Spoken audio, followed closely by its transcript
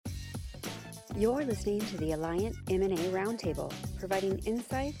You're listening to the Alliant M&A Roundtable, providing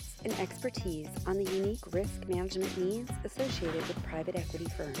insights and expertise on the unique risk management needs associated with private equity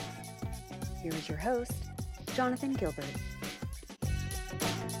firms. Here is your host, Jonathan Gilbert.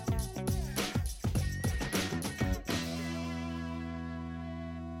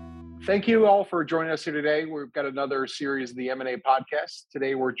 Thank you all for joining us here today. We've got another series of the M&A podcast.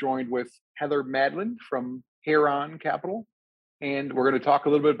 Today we're joined with Heather Madland from Huron Capital, and we're going to talk a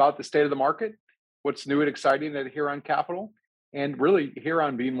little bit about the state of the market, what's new and exciting at Huron Capital, and really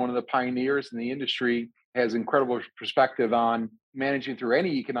Huron being one of the pioneers in the industry has incredible perspective on managing through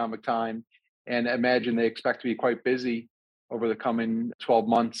any economic time, and I imagine they expect to be quite busy over the coming 12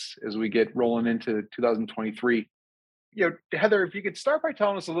 months as we get rolling into 2023. Heather, if you could start by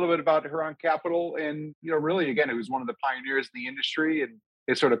telling us a little bit about Huron Capital, and really, again, it was one of the pioneers in the industry, and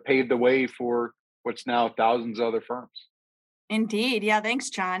it sort of paved the way for what's now thousands of other firms. Indeed, yeah. Thanks,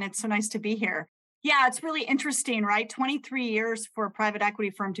 John. It's so nice to be here. Yeah, it's really interesting, right? 23 years for a private equity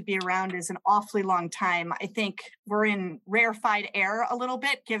firm to be around is an awfully long time. I think we're in rarefied air a little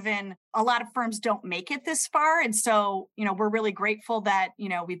bit, given a lot of firms don't make it this far, and so we're really grateful that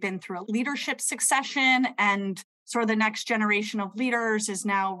we've been through a leadership succession and sort of the next generation of leaders is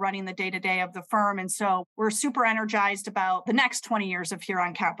now running the day-to-day of the firm. And so we're super energized about the next 20 years of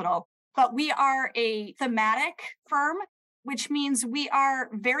Huron Capital. But we are a thematic firm, which means we are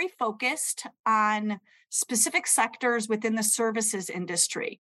very focused on specific sectors within the services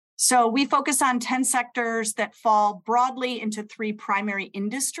industry. So we focus on 10 sectors that fall broadly into three primary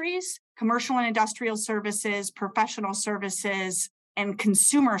industries: commercial and industrial services, professional services, and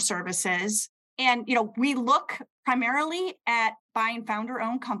consumer services. And, we look primarily at buying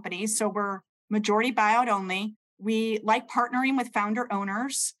founder-owned companies. So we're majority buyout only. We like partnering with founder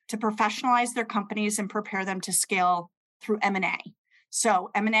owners to professionalize their companies and prepare them to scale through M&A.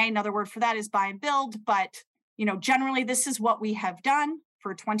 So M&A, another word for that is buy and build. But, generally, this is what we have done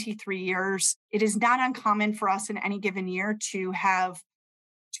for 23 years. It is not uncommon for us in any given year to have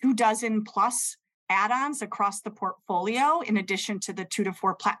 24 plus add-ons across the portfolio, in addition to the 2 to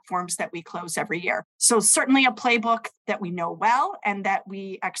 4 platforms that we close every year. So certainly a playbook that we know well and that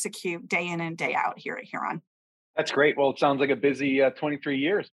we execute day in and day out here at Huron. That's great. Well, it sounds like a busy 23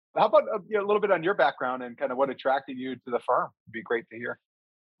 years. How about a little bit on your background and kind of what attracted you to the firm? It'd be great to hear.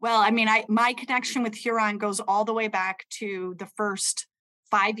 Well, my connection with Huron goes all the way back to the first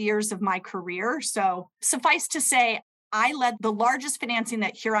 5 years of my career. So suffice to say, I led the largest financing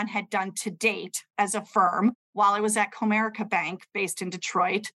that Huron had done to date as a firm while I was at Comerica Bank based in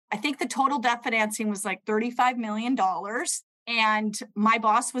Detroit. I think the total debt financing was like $35 million. And my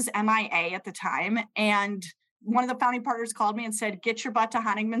boss was MIA at the time. And one of the founding partners called me and said, "Get your butt to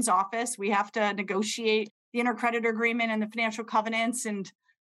Honigman's office. We have to negotiate the intercreditor agreement and the financial covenants." And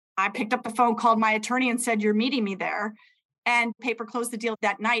I picked up the phone, called my attorney and said, "You're meeting me there." And paper closed the deal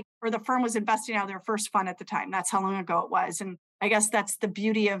that night, or the firm was investing out of their first fund at the time. That's how long ago it was. And I guess that's the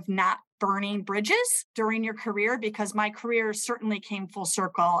beauty of not burning bridges during your career, because my career certainly came full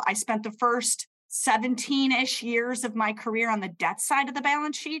circle. I spent the first 17-ish years of my career on the debt side of the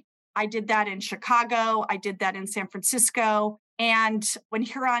balance sheet. I did that in Chicago. I did that in San Francisco. And when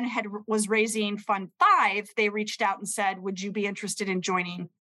Huron was raising Fund 5, they reached out and said, "Would you be interested in joining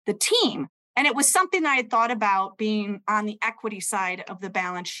the team?" And it was something that I had thought about, being on the equity side of the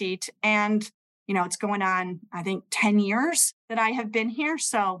balance sheet. And, it's going on, I think, 10 years that I have been here.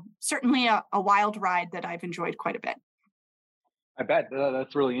 So certainly a wild ride that I've enjoyed quite a bit. I bet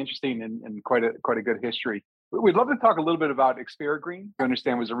that's really interesting and quite a good history. We'd love to talk a little bit about Experigreen. I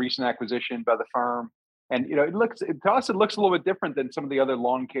understand was a recent acquisition by the firm. And, to us, it looks a little bit different than some of the other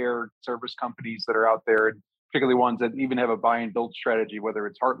lawn care service companies that are out there, particularly ones that even have a buy and build strategy, whether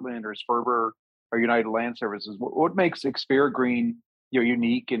it's Heartland or Sperber or United Land Services. What makes Experigreen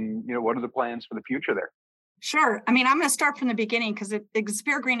unique, and what are the plans for the future there? Sure. I'm going to start from the beginning, because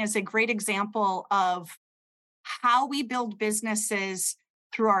Experigreen is a great example of how we build businesses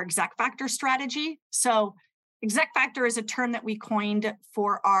through our exec factor strategy. So exec factor is a term that we coined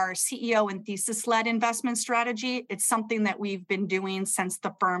for our CEO and thesis-led investment strategy. It's something that we've been doing since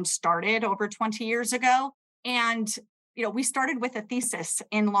the firm started over 20 years ago. And, we started with a thesis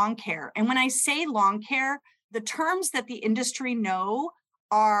in lawn care. And when I say lawn care, the terms that the industry know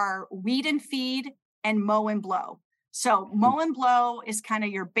are weed and feed and mow and blow. So mow and blow is kind of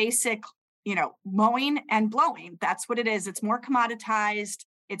your basic, mowing and blowing. That's what it is. It's more commoditized.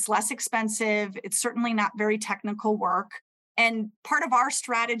 It's less expensive. It's certainly not very technical work. And part of our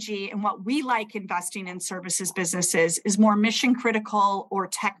strategy and what we like investing in services businesses is more mission critical or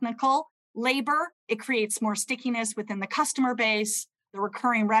technical labor. It creates more stickiness within the customer base, The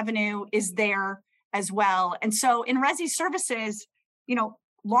recurring revenue is there as well. And so in Resi Services,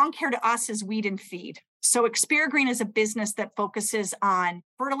 lawn care to us is weed and feed. So Experia is a business that focuses on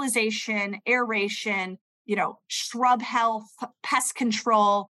fertilization, aeration, shrub health, pest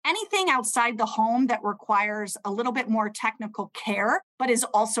control, anything outside the home that requires a little bit more technical care, but is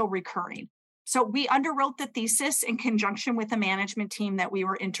also recurring. So we underwrote the thesis in conjunction with a management team that we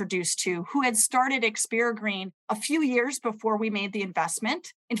were introduced to, who had started Experia a few years before we made the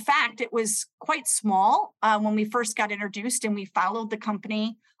investment. In fact, it was quite small when we first got introduced, and we followed the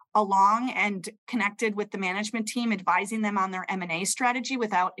company along and connected with the management team, advising them on their M&A strategy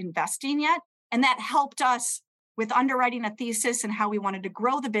without investing yet. And that helped us with underwriting a thesis and how we wanted to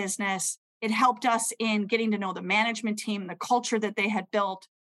grow the business. It helped us in getting to know the management team, the culture that they had built.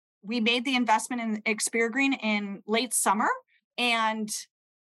 We made the investment in Experia in late summer, and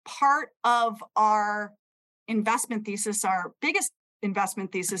part of our investment thesis, our biggest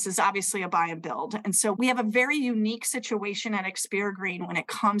investment thesis, is obviously a buy and build. And so we have a very unique situation at Experia when it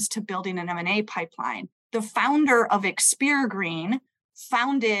comes to building an M&A pipeline. The founder of Experia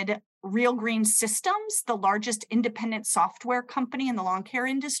founded Real Green Systems, the largest independent software company in the lawn care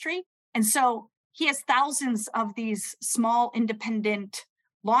industry. And so he has thousands of these small independent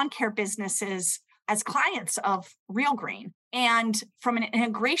lawn care businesses as clients of Real Green. And from an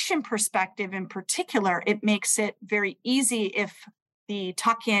integration perspective in particular, it makes it very easy if the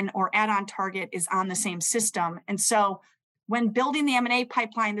tuck-in or add-on target is on the same system. And so when building the M&A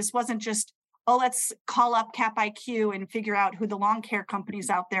pipeline, this wasn't just, let's call up CapIQ and figure out who the lawn care companies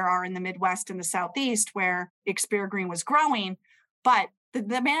out there are in the Midwest and the Southeast where Experia was growing. But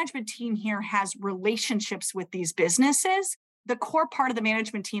the management team here has relationships with these businesses. The core part of the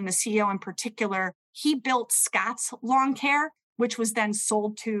management team, the CEO in particular, he built Scott's Lawn Care, which was then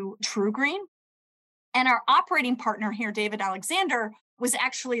sold to TruGreen. And our operating partner here, David Alexander, was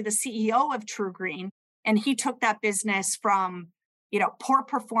actually the CEO of TruGreen. And he took that business from poor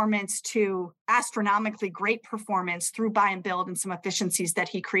performance to astronomically great performance through buy and build and some efficiencies that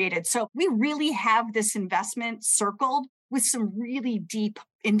he created. So we really have this investment circled with some really deep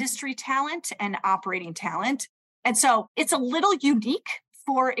industry talent and operating talent. And so it's a little unique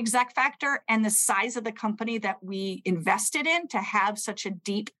for ExecFactor and the size of the company that we invested in to have such a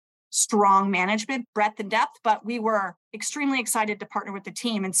deep, strong management breadth and depth, but we were extremely excited to partner with the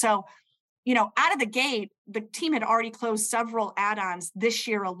team. And so out of the gate, the team had already closed several add-ons this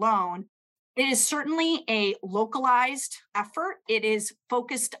year alone. It is certainly a localized effort. It is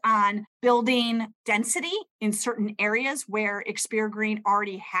focused on building density in certain areas where Experia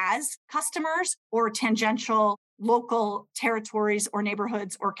already has customers, or tangential local territories or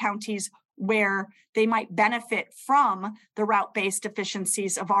neighborhoods or counties where they might benefit from the route-based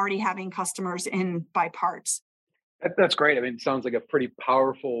efficiencies of already having customers in by parts. That's great. I mean, it sounds like a pretty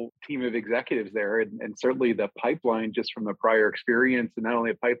powerful team of executives there, and certainly the pipeline, just from the prior experience, and not only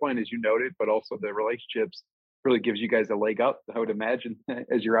a pipeline, as you noted, but also the relationships, really gives you guys a leg up, I would imagine,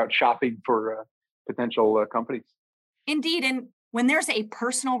 as you're out shopping for potential companies. Indeed. And when there's a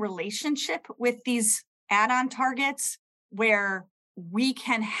personal relationship with these add-on targets where we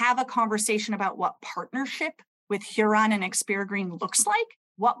can have a conversation about what partnership with Huron and Experia looks like,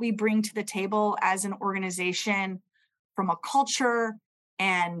 what we bring to the table as an organization from a culture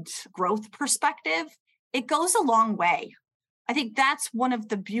and growth perspective, it goes a long way. I think that's one of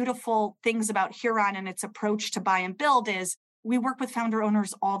the beautiful things about Huron and its approach to buy and build is we work with founder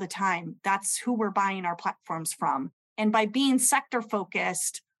owners all the time. That's who we're buying our platforms from. And by being sector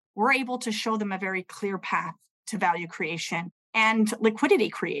focused, we're able to show them a very clear path to value creation and liquidity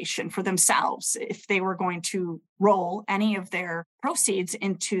creation for themselves if they were going to roll any of their proceeds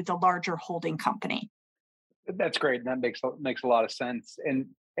into the larger holding company. That's great. And that makes a lot of sense. And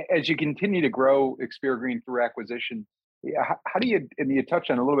as you continue to grow Experia through acquisition, how do you, and you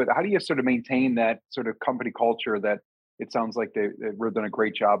touched on it a little bit, how do you sort of maintain that sort of company culture that it sounds like they've really done a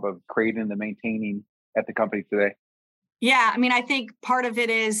great job of creating and maintaining at the company today? Yeah, I mean, I think part of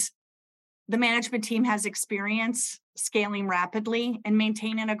it is the management team has experience scaling rapidly and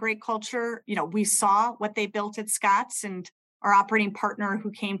maintaining a great culture. We saw what they built at Scott's, and our operating partner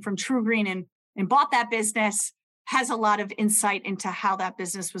who came from TruGreen and bought that business has a lot of insight into how that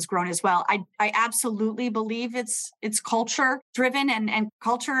business was grown as well. I absolutely believe it's culture driven, and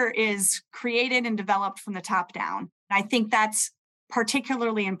culture is created and developed from the top down. I think that's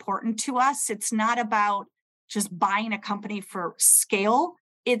particularly important to us. It's not about just buying a company for scale.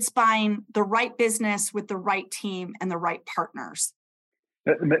 It's buying the right business with the right team and the right partners.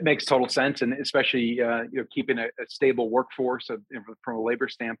 That makes total sense, and especially keeping a stable workforce from a labor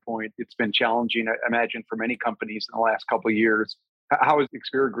standpoint, it's been challenging. I imagine for many companies in the last couple of years, How has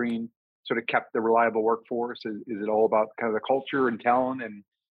Xperi Green sort of kept the reliable workforce? Is it all about kind of the culture and talent and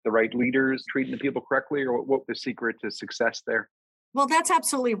the right leaders treating the people correctly, or what the secret to success there? Well, that's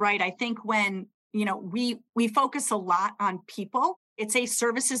absolutely right. I think when, we focus a lot on people, it's a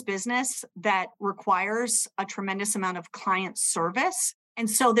services business that requires a tremendous amount of client service. And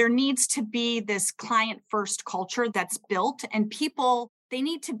so there needs to be this client first culture that's built, and people, they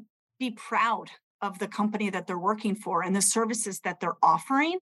need to be proud of the company that they're working for and the services that they're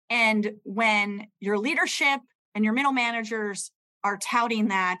offering. And when your leadership and your middle managers are touting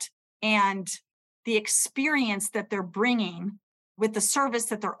that, and the experience that they're bringing with the service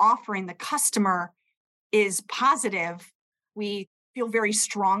that they're offering the customer is positive, we feel very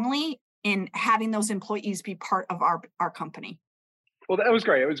strongly in having those employees be part of our company. Well, that was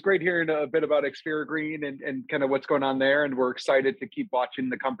great. It was great hearing a bit about Xperi Green and kind of what's going on there. And we're excited to keep watching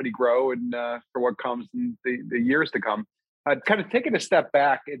the company grow and for what comes in the years to come. Kind of taking a step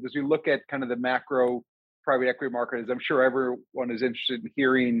back as we look at kind of the macro private equity market, as I'm sure everyone is interested in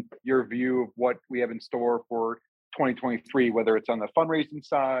hearing your view of what we have in store for 2023, whether it's on the fundraising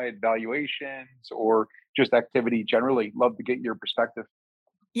side, valuations, or just activity generally. Love to get your perspective.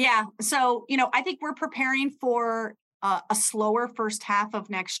 Yeah. So, I think we're preparing for a slower first half of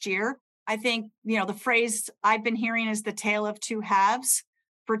next year. I think, the phrase I've been hearing is the tale of two halves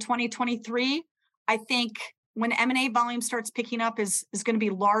for 2023. I think when M&A volume starts picking up is going to be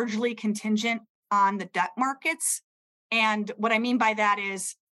largely contingent on the debt markets. And what I mean by that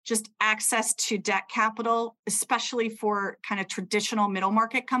is just access to debt capital, especially for kind of traditional middle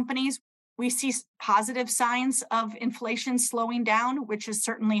market companies. We see positive signs of inflation slowing down, which has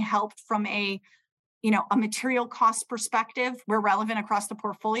certainly helped from a material cost perspective. We're relevant across the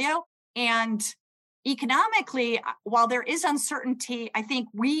portfolio. And economically, while there is uncertainty, I think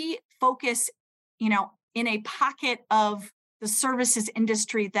we focus, in a pocket of the services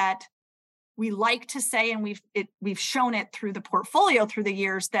industry that we like to say, and we've shown it through the portfolio through the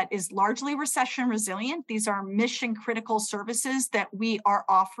years, that is largely recession resilient. These are mission critical services that we are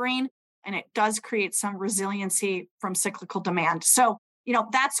offering, and it does create some resiliency from cyclical demand. So,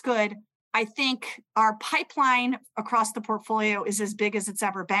 that's good. I think our pipeline across the portfolio is as big as it's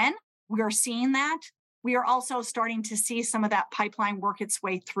ever been. We are seeing that. We are also starting to see some of that pipeline work its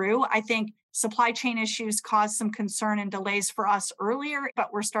way through. I think supply chain issues caused some concern and delays for us earlier,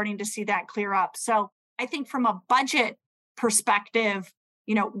 but we're starting to see that clear up. So I think from a budget perspective,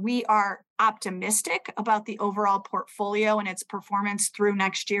 we are optimistic about the overall portfolio and its performance through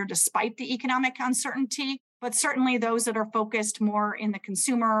next year, despite the economic uncertainty. But certainly those that are focused more in the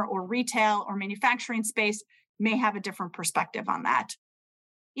consumer or retail or manufacturing space may have a different perspective on that.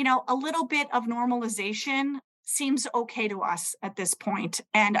 A little bit of normalization seems okay to us at this point.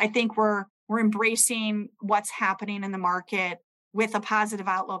 And I think we're embracing what's happening in the market with a positive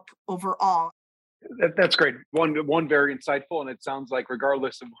outlook overall. That's great. One very insightful, and it sounds like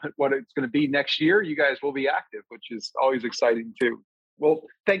regardless of what it's going to be next year, you guys will be active, which is always exciting too. Well,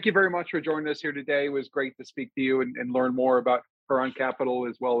 thank you very much for joining us here today. It was great to speak to you and learn more about Huron Capital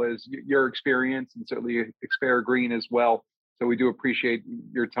as well as your experience, and certainly Xperi Green as well. So we do appreciate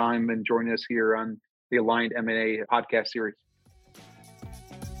your time and joining us here on the Aligned M&A podcast series.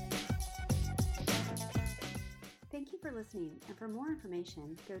 Thank you for listening, and for more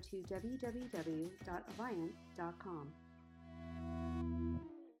information, go to www.alliant.com.